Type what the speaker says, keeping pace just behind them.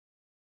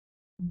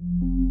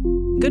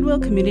Goodwill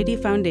Community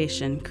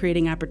Foundation,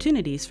 creating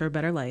opportunities for a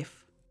better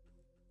life.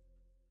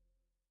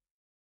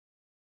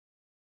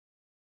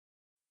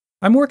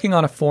 I'm working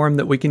on a form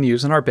that we can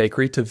use in our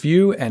bakery to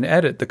view and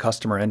edit the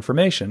customer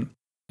information.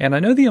 And I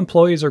know the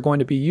employees are going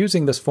to be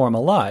using this form a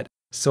lot,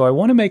 so I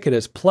want to make it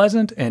as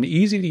pleasant and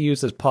easy to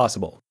use as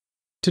possible.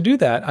 To do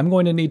that, I'm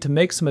going to need to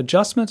make some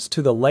adjustments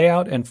to the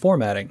layout and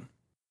formatting.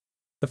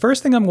 The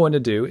first thing I'm going to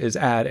do is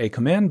add a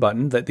command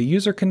button that the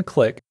user can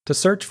click to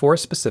search for a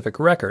specific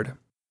record.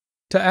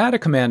 To add a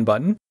command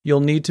button,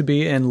 you'll need to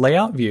be in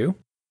Layout View.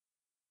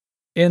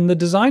 In the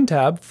Design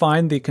tab,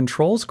 find the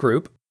Controls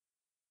group,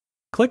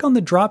 click on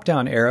the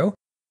drop-down arrow,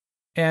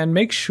 and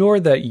make sure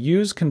that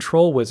Use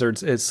Control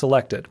Wizards is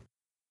selected.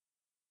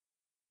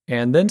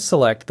 And then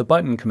select the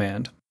button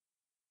command.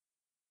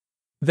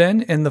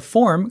 Then, in the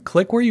form,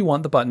 click where you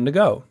want the button to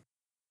go.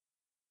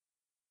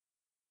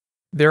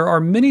 There are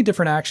many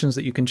different actions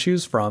that you can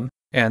choose from,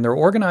 and they're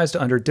organized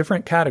under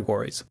different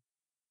categories.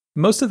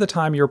 Most of the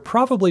time, you're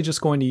probably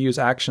just going to use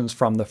actions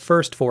from the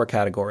first 4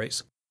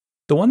 categories.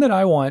 The one that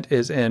I want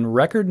is in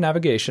Record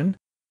Navigation,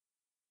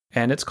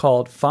 and it's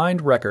called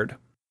Find Record.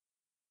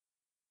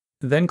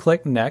 Then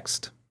click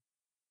Next.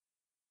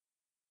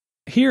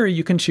 Here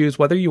you can choose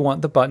whether you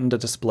want the button to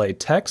display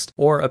text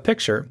or a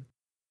picture.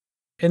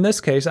 In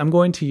this case, I'm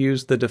going to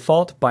use the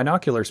default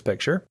binoculars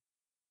picture,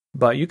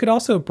 but you could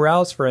also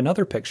browse for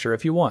another picture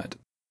if you want.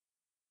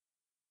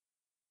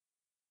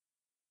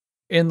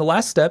 In the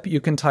last step, you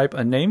can type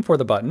a name for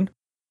the button.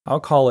 I'll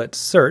call it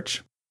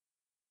Search,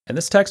 and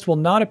this text will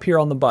not appear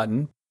on the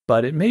button,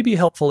 but it may be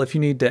helpful if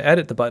you need to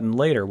edit the button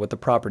later with the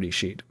property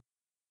sheet.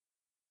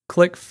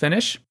 Click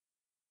Finish,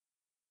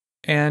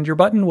 and your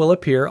button will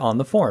appear on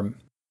the form.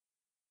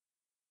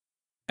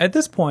 At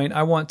this point,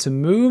 I want to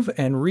move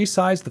and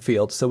resize the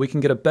field so we can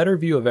get a better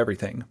view of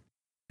everything.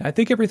 I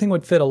think everything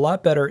would fit a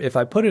lot better if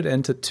I put it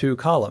into 2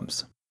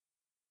 columns.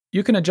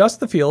 You can adjust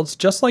the fields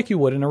just like you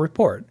would in a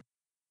report.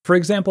 For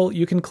example,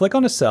 you can click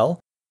on a cell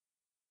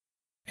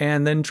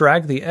and then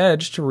drag the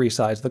edge to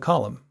resize the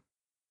column.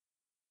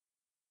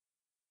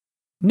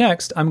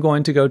 Next, I'm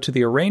going to go to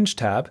the Arrange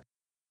tab,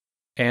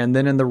 and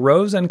then in the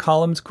Rows and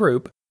Columns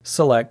group,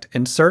 select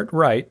Insert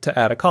Right to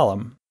add a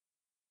column.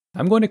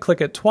 I'm going to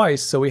click it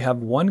twice so we have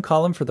one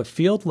column for the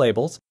field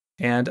labels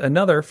and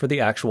another for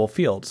the actual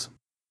fields.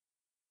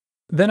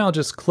 Then I'll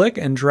just click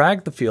and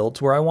drag the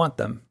fields where I want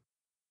them.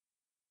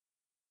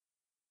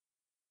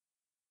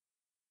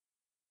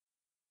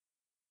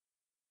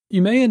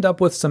 You may end up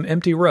with some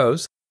empty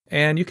rows,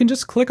 and you can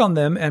just click on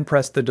them and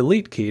press the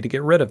Delete key to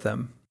get rid of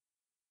them.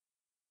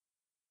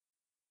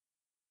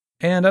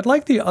 And I'd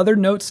like the Other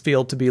Notes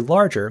field to be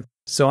larger,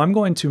 so I'm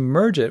going to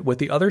merge it with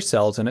the other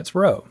cells in its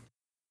row.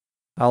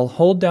 I'll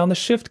hold down the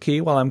Shift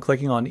key while I'm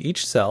clicking on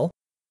each cell,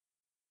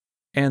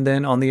 and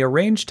then on the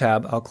Arrange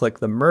tab, I'll click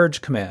the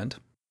Merge command.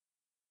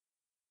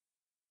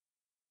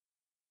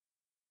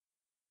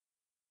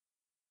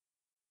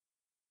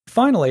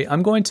 Finally,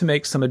 I'm going to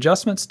make some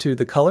adjustments to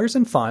the colors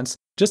and fonts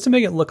just to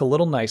make it look a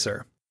little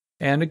nicer.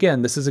 And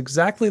again, this is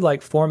exactly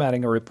like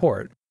formatting a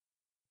report.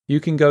 You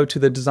can go to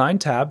the Design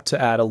tab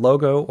to add a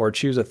logo or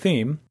choose a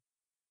theme.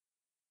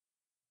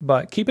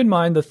 But keep in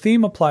mind the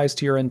theme applies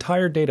to your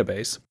entire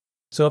database.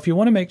 So if you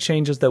want to make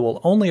changes that will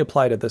only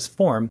apply to this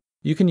form,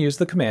 you can use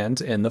the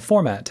commands in the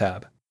Format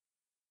tab.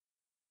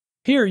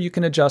 Here you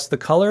can adjust the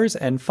colors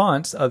and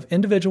fonts of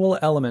individual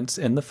elements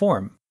in the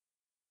form.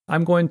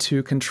 I'm going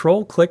to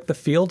Control-click the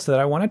fields that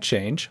I want to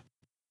change.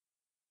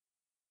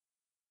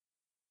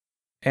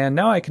 And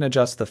now I can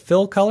adjust the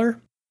fill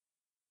color,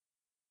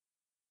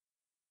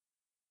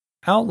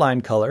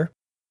 outline color,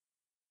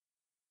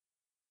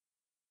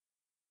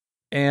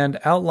 and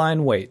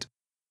outline weight.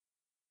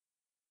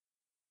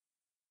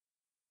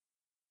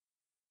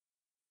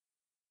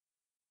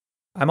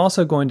 I'm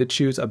also going to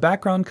choose a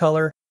background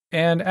color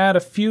and add a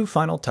few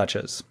final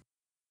touches.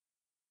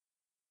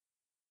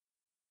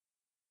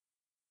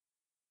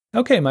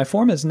 Okay, my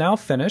form is now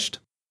finished.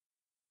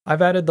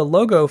 I've added the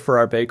logo for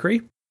our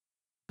bakery.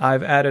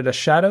 I've added a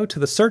shadow to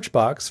the search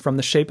box from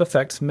the Shape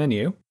Effects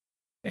menu.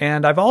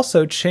 And I've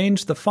also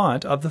changed the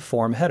font of the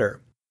form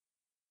header.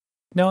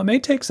 Now, it may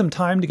take some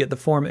time to get the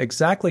form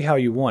exactly how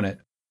you want it,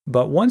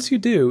 but once you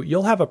do,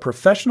 you'll have a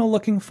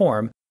professional-looking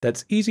form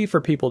that's easy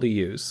for people to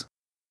use.